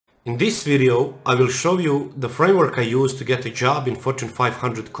In this video, I will show you the framework I use to get a job in Fortune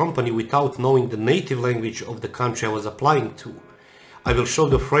 500 company without knowing the native language of the country I was applying to. I will show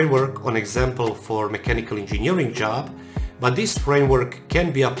the framework on example for mechanical engineering job, but this framework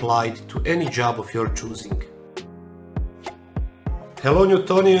can be applied to any job of your choosing. Hello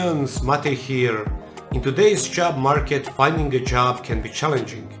Newtonians, Matej here. In today's job market, finding a job can be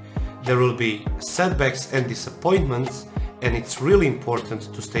challenging. There will be setbacks and disappointments, and it's really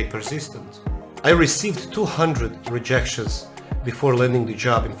important to stay persistent. I received 200 rejections before landing the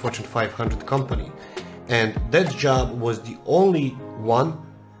job in Fortune 500 company, and that job was the only one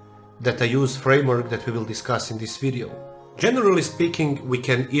that I use framework that we will discuss in this video. Generally speaking, we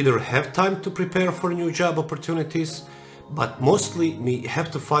can either have time to prepare for new job opportunities, but mostly we have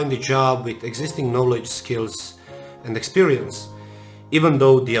to find a job with existing knowledge, skills and experience. Even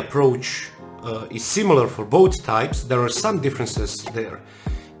though the approach is similar for both types, there are some differences there.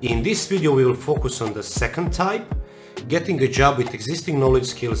 In this video we will focus on the second type, getting a job with existing knowledge,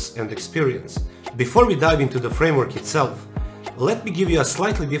 skills and experience. Before we dive into the framework itself, let me give you a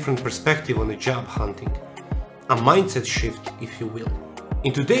slightly different perspective on the job hunting. A mindset shift, if you will.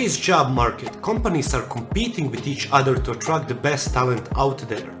 In today's job market, companies are competing with each other to attract the best talent out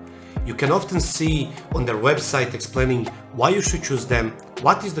there. You can often see on their website explaining why you should choose them,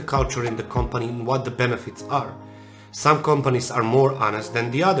 what is the culture in the company and what the benefits are. Some companies are more honest than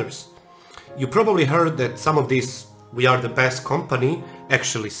the others. You probably heard that some of these "we are the best company"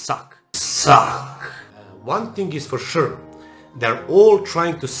 actually suck. One thing is for sure, they're all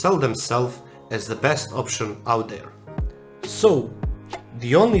trying to sell themselves as the best option out there. So,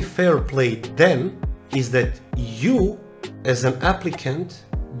 the only fair play then is that you, as an applicant,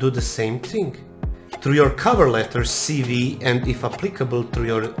 do the same thing. Through your cover letter, CV, and if applicable through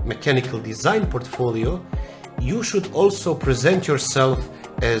your mechanical design portfolio, you should also present yourself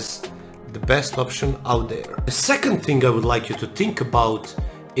as the best option out there. The second thing I would like you to think about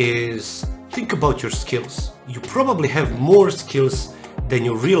is think about your skills. You probably have more skills than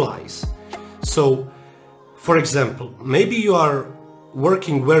you realize. So, for example, maybe you are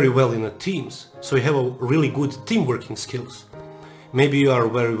working very well in a teams, so you have a really good team working skills. Maybe you are a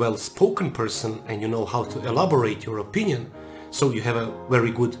very well spoken person and you know how to elaborate your opinion, so you have a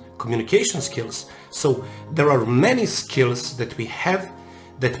very good communication skills. So there are many skills that we have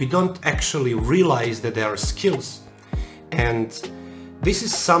that we don't actually realize that they are skills. And this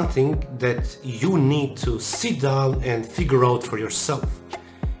is something that you need to sit down and figure out for yourself.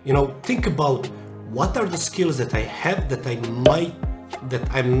 You know, think about what are the skills that I have that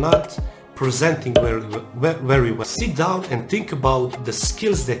I'm not presenting very well. Sit down and think about the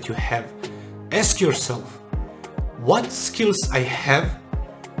skills that you have. Ask yourself, what skills I have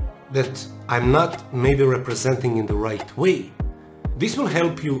that I'm not maybe representing in the right way? This will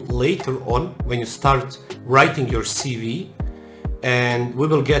help you later on when you start writing your CV, and we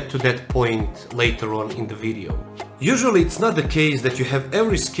will get to that point later on in the video. Usually it's not the case that you have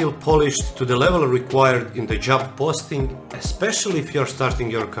every skill polished to the level required in the job posting, especially if you're starting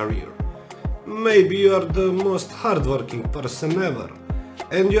your career. Maybe you are the most hardworking person ever,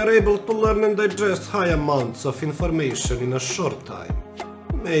 and you are able to learn and digest high amounts of information in a short time.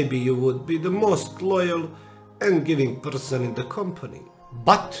 Maybe you would be the most loyal and giving person in the company.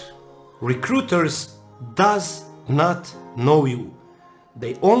 But recruiters does not know you.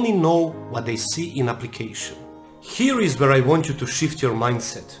 They only know what they see in application. Here is where I want you to shift your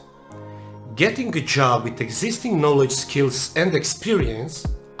mindset. Getting a job with existing knowledge, skills and experience,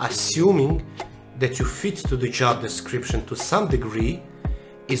 assuming that you fit to the job description to some degree,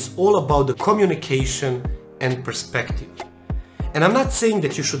 is all about the communication and perspective. And I'm not saying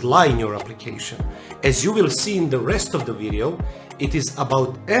that you should lie in your application. As you will see in the rest of the video, it is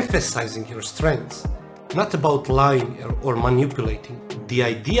about emphasizing your strengths, not about lying or manipulating. The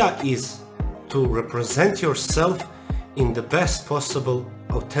idea is to represent yourself in the best possible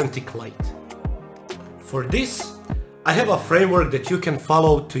authentic light. For this, I have a framework that you can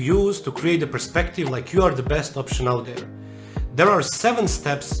follow to use to create a perspective like you are the best option out there. There are 7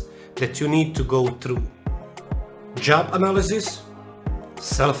 steps that you need to go through: job analysis,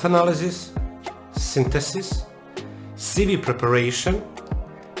 self-analysis, synthesis, CV preparation,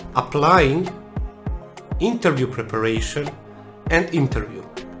 applying, interview preparation, and interview.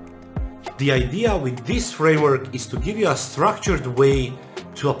 The idea with this framework is to give you a structured way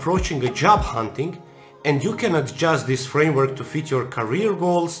to approaching a job hunting, and you can adjust this framework to fit your career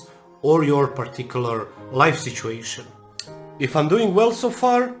goals or your particular life situation. If I'm doing well so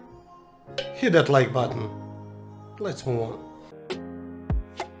far, hit that like button. Let's move on.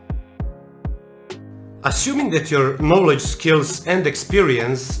 Assuming that your knowledge, skills and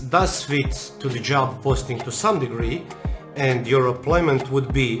experience does fit to the job posting to some degree, and your employment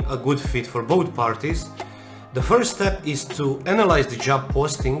would be a good fit for both parties, the first step is to analyze the job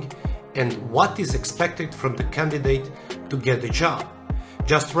posting and what is expected from the candidate to get the job.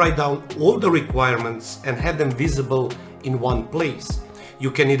 Just write down all the requirements and have them visible in one place. You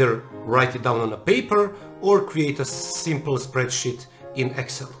can either write it down on a paper or create a simple spreadsheet in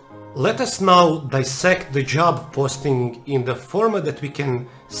Excel. Let us now dissect the job posting in the format that we can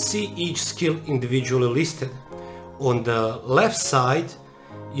see each skill individually listed. On the left side,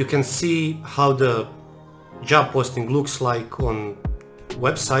 you can see how the job posting looks like on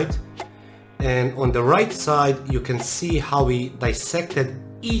website, and on the right side you can see how we dissected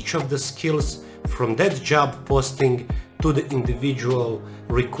each of the skills from that job posting to the individual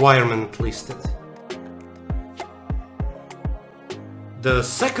requirement listed. The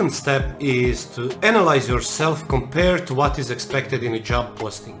second step is to analyze yourself compared to what is expected in a job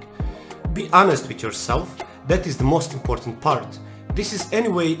posting. Be honest with yourself, that is the most important part. This is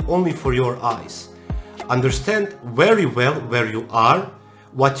anyway only for your eyes. Understand very well where you are,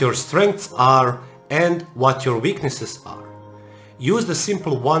 what your strengths are and what your weaknesses are. Use the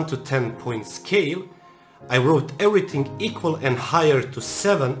simple 1 to 10 point scale. I wrote everything equal and higher to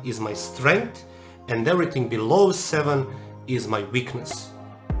 7 is my strength and everything below 7 is my weakness.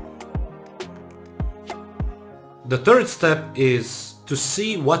 The third step is to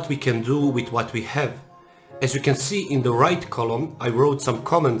see what we can do with what we have. As you can see in the right column, I wrote some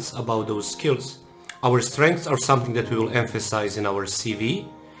comments about those skills. Our strengths are something that we will emphasize in our CV.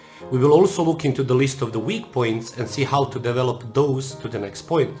 We will also look into the list of the weak points and see how to develop those to the next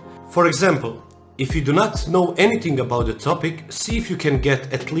point. For example, if you do not know anything about the topic, see if you can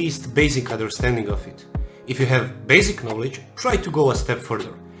get at least basic understanding of it. If you have basic knowledge, try to go a step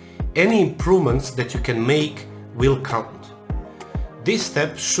further. Any improvements that you can make will count. This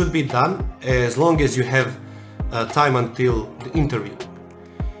step should be done as long as you have time until the interview.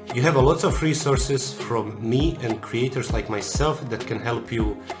 You have a lot of resources from me and creators like myself that can help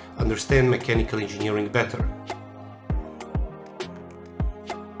you understand mechanical engineering better.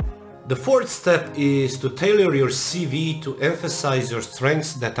 The fourth step is to tailor your CV to emphasize your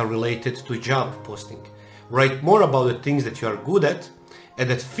strengths that are related to job posting. Write more about the things that you are good at and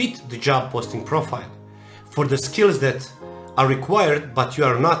that fit the job posting profile. For the skills that are required but you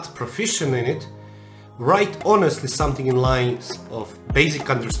are not proficient in it, write honestly something in lines of basic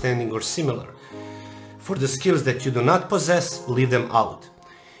understanding or similar. For the skills that you do not possess, leave them out.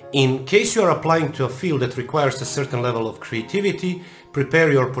 In case you are applying to a field that requires a certain level of creativity, prepare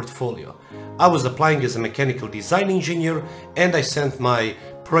your portfolio. I was applying as a mechanical design engineer and I sent my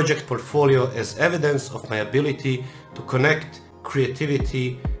project portfolio as evidence of my ability to connect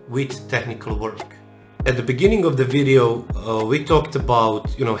creativity with technical work. At the beginning of the video, we talked about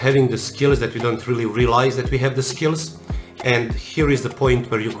having the skills that we don't really realize that we have the skills, and here is the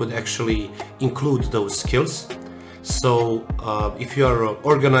point where you could actually include those skills. So if you are an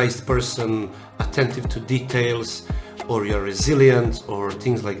organized person, attentive to details, or you're resilient or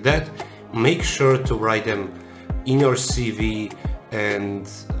things like that, make sure to write them in your CV, and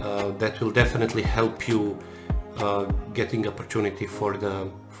that will definitely help you getting opportunity for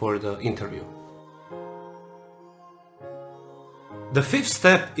the interview. The fifth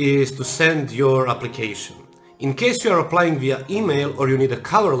step is to send your application. In case you are applying via email or you need a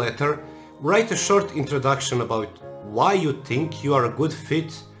cover letter, write a short introduction about why you think you are a good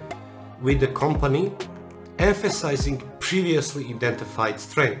fit with the company, emphasizing previously identified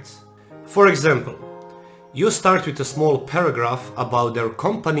strengths. For example, you start with a small paragraph about their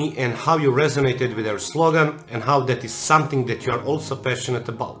company and how you resonated with their slogan and how that is something that you are also passionate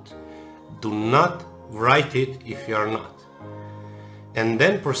about. Do not write it if you are not. And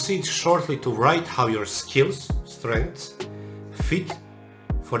then proceed shortly to write how your skills, strengths, fit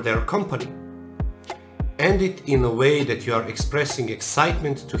for their company. End it in a way that you are expressing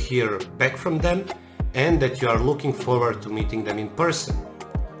excitement to hear back from them and that you are looking forward to meeting them in person.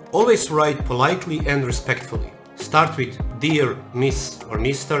 Always write politely and respectfully. Start with "Dear Miss or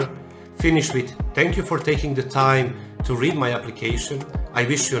Mr." Finish with "Thank you for taking the time to read my application. I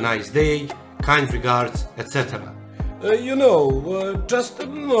wish you a nice day. Kind regards," etc. Just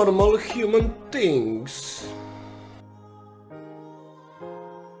normal human things.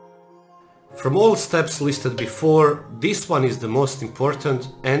 From all steps listed before, this one is the most important,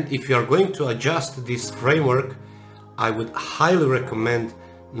 and if you are going to adjust this framework, I would highly recommend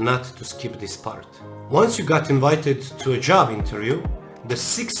not to skip this part. Once you got invited to a job interview, the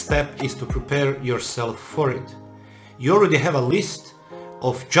sixth step is to prepare yourself for it. You already have a list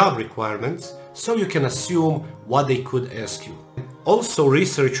of job requirements, so you can assume what they could ask you. Also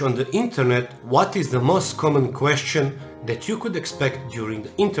research on the internet what is the most common question that you could expect during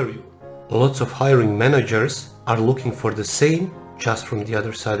the interview. Lots of hiring managers are looking for the same, just from the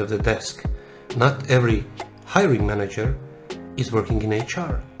other side of the desk. Not every hiring manager is working in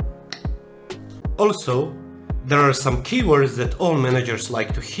HR. Also, there are some keywords that all managers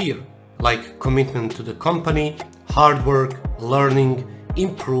like to hear, like commitment to the company, hard work, learning,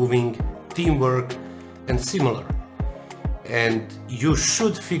 improving, teamwork, and similar. And you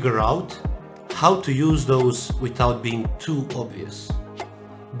should figure out how to use those without being too obvious.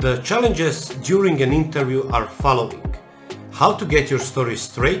 The challenges during an interview are following: how to get your story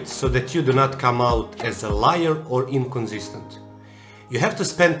straight so that you do not come out as a liar or inconsistent. You have to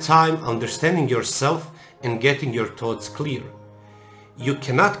spend time understanding yourself and getting your thoughts clear. You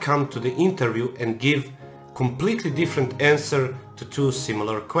cannot come to the interview and give completely different answer to two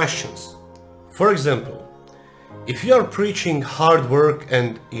similar questions. For example, if you are preaching hard work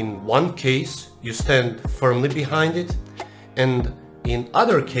and in one case you stand firmly behind it, and in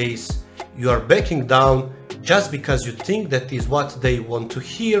other case you are backing down just because you think that is what they want to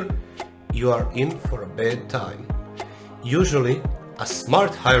hear, you are in for a bad time. Usually, a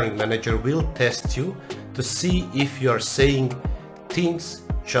smart hiring manager will test you to see if you are saying things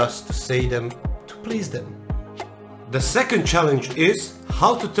just to say them to please them. The second challenge is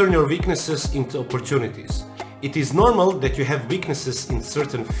how to turn your weaknesses into opportunities. It is normal that you have weaknesses in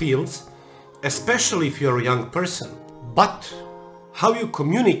certain fields, especially if you're a young person. But how you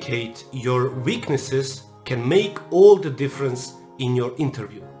communicate your weaknesses can make all the difference in your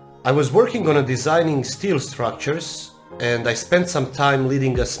interview. I was working on designing steel structures, and I spent some time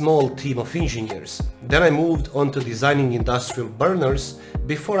leading a small team of engineers. Then I moved on to designing industrial burners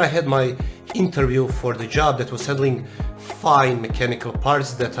before I had my interview for the job that was handling fine mechanical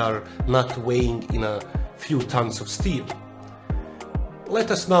parts that are not weighing in a few tons of steel.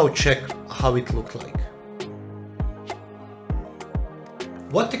 Let us now check how it looked like.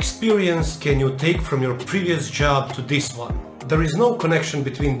 What experience can you take from your previous job to this one? There is no connection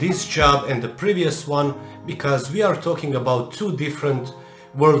between this job and the previous one because we are talking about two different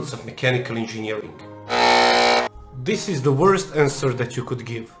worlds of mechanical engineering. This is the worst answer that you could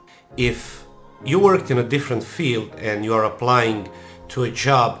give. If you worked in a different field and you are applying to a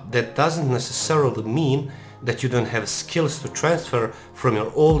job, that doesn't necessarily mean that you don't have skills to transfer from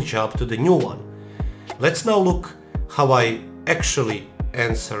your old job to the new one. Let's now look how I actually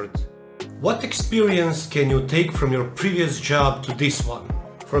answered. What experience can you take from your previous job to this one?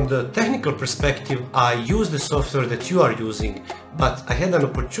 From the technical perspective, I use the software that you are using, but I had an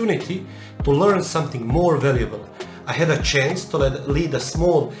opportunity to learn something more valuable. I had a chance to lead a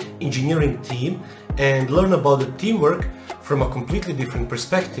small engineering team and learn about the teamwork from a completely different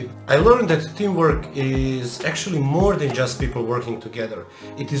perspective. I learned that teamwork is actually more than just people working together.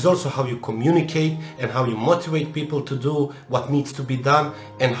 It is also how you communicate and how you motivate people to do what needs to be done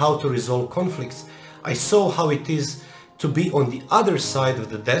and how to resolve conflicts. I saw how it is to be on the other side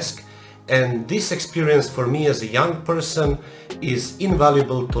of the desk, and this experience for me as a young person is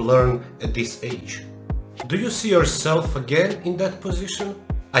invaluable to learn at this age. Do you see yourself again in that position?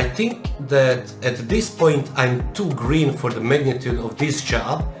 I think that at this point I'm too green for the magnitude of this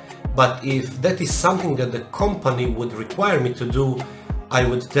job, but if that is something that the company would require me to do, I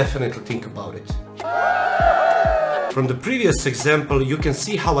would definitely think about it. From the previous example, you can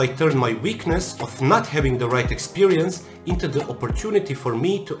see how I turned my weakness of not having the right experience into the opportunity for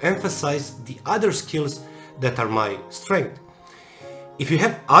me to emphasize the other skills that are my strength. If you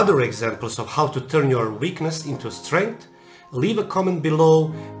have other examples of how to turn your weakness into a strength, leave a comment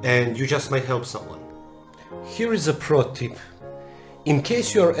below and you just might help someone. Here is a pro tip. In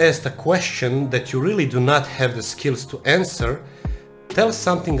case you are asked a question that you really do not have the skills to answer, tell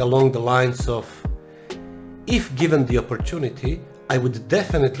something along the lines of, if given the opportunity, I would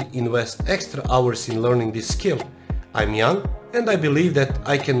definitely invest extra hours in learning this skill. I'm young and I believe that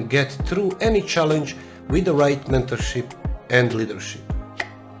I can get through any challenge with the right mentorship and leadership.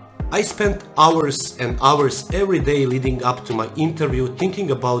 I spent hours and hours every day leading up to my interview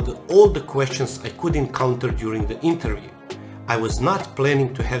thinking about all the questions I could encounter during the interview. I was not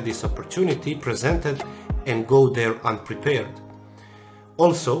planning to have this opportunity presented and go there unprepared.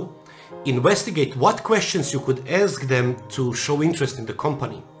 Also, investigate what questions you could ask them to show interest in the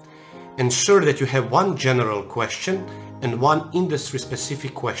company. Ensure that you have one general question and one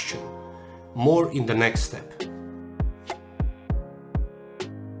industry-specific question. More in the next step.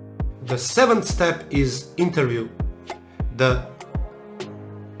 The seventh step is interview. The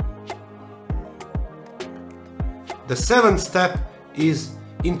seventh step is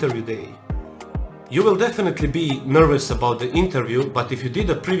interview day. You will definitely be nervous about the interview, but if you did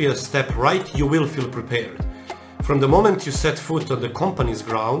the previous step right, you will feel prepared. From the moment you set foot on the company's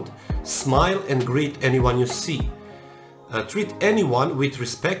ground, smile and greet anyone you see. Treat anyone with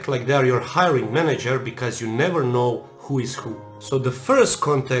respect like they are your hiring manager, because you never know who is who. So the first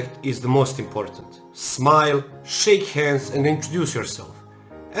contact is the most important. Smile, shake hands and introduce yourself.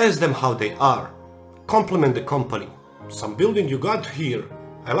 Ask them how they are. Compliment the company. Some building you got here.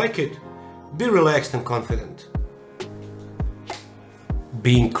 I like it. Be relaxed and confident.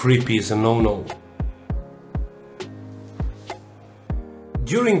 Being creepy is a no-no.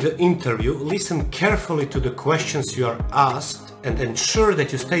 During the interview, listen carefully to the questions you are asked and ensure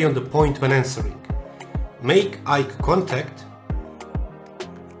that you stay on the point when answering. Make eye contact,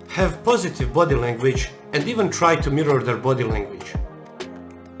 have positive body language, and even try to mirror their body language.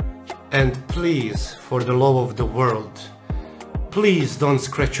 And please, for the love of the world, please don't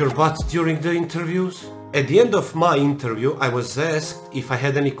scratch your butt during the interviews. At the end of my interview, I was asked if I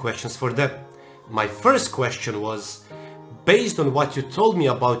had any questions for them. My first question was, based on what you told me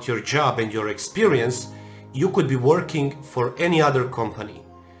about your job and your experience, you could be working for any other company.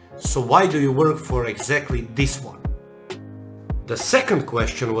 So why do you work for exactly this one? The second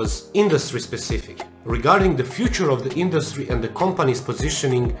question was industry specific, regarding the future of the industry and the company's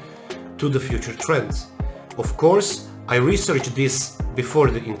positioning to the future trends. Of course, I researched this before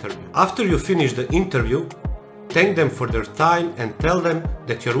the interview. After you finish the interview, thank them for their time and tell them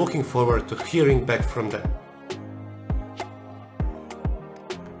that you're looking forward to hearing back from them.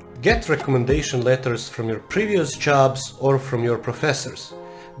 Get recommendation letters from your previous jobs or from your professors.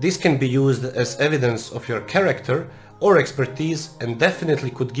 This can be used as evidence of your character or expertise and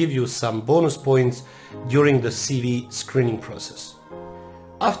definitely could give you some bonus points during the CV screening process.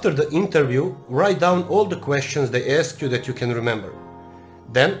 After the interview, write down all the questions they asked you that you can remember.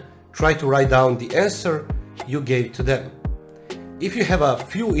 Then, try to write down the answer you gave to them. If you have a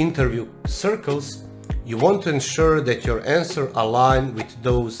few interview circles, you want to ensure that your answer aligns with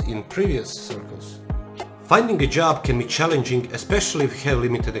those in previous circles. Finding a job can be challenging, especially if you have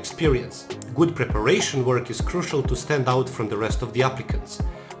limited experience. Good preparation work is crucial to stand out from the rest of the applicants.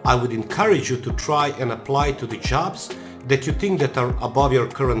 I would encourage you to try and apply to the jobs that you think that are above your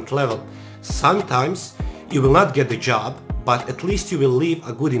current level. Sometimes you will not get the job, but at least you will leave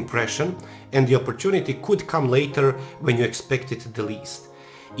a good impression and the opportunity could come later when you expect it the least.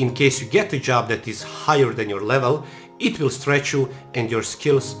 In case you get a job that is higher than your level, it will stretch you and your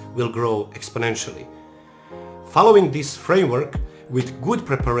skills will grow exponentially. Following this framework, with good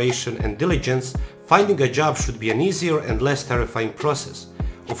preparation and diligence, finding a job should be an easier and less terrifying process.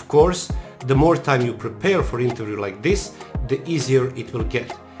 Of course, the more time you prepare for an interview like this, the easier it will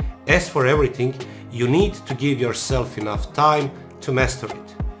get. As for everything, you need to give yourself enough time to master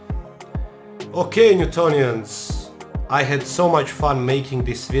it. Okay, Newtonians, I had so much fun making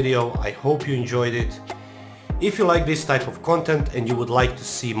this video. I hope you enjoyed it. If you like this type of content and you would like to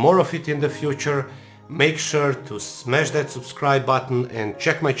see more of it in the future, make sure to smash that subscribe button and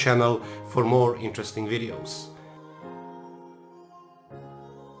check my channel for more interesting videos.